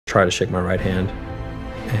try to shake my right hand.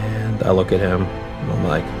 And I look at him and I'm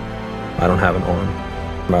like, I don't have an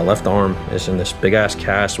arm. My left arm is in this big ass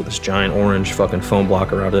cast with this giant orange fucking foam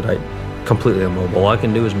block around it. I'm completely immobile. All I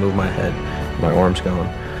can do is move my head. My arm's gone.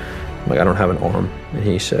 I'm like, I don't have an arm. And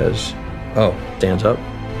he says, oh, stands up.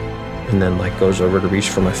 And then like goes over to reach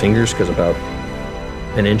for my fingers because about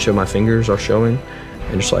an inch of my fingers are showing,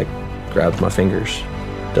 and just like grabs my fingers.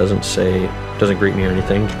 Doesn't greet me or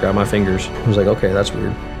anything, just grab my fingers. I was like, okay, that's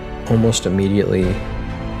weird. Almost immediately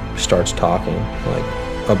starts talking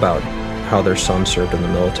like about how their son served in the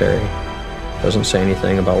military. Doesn't say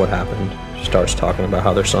anything about what happened. Starts talking about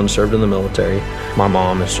how their son served in the military. My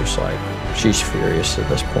mom is just like, she's furious at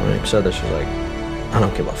this point. Said that she's like, I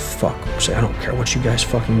don't give a fuck. Say, I don't care what you guys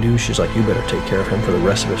fucking do. She's like, you better take care of him for the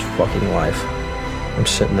rest of his fucking life. I'm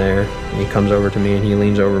sitting there, and he comes over to me and he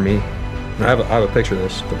leans over me. I have a picture of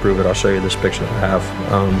this to prove it. I'll show you this picture that I have.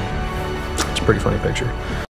 It's a pretty funny picture.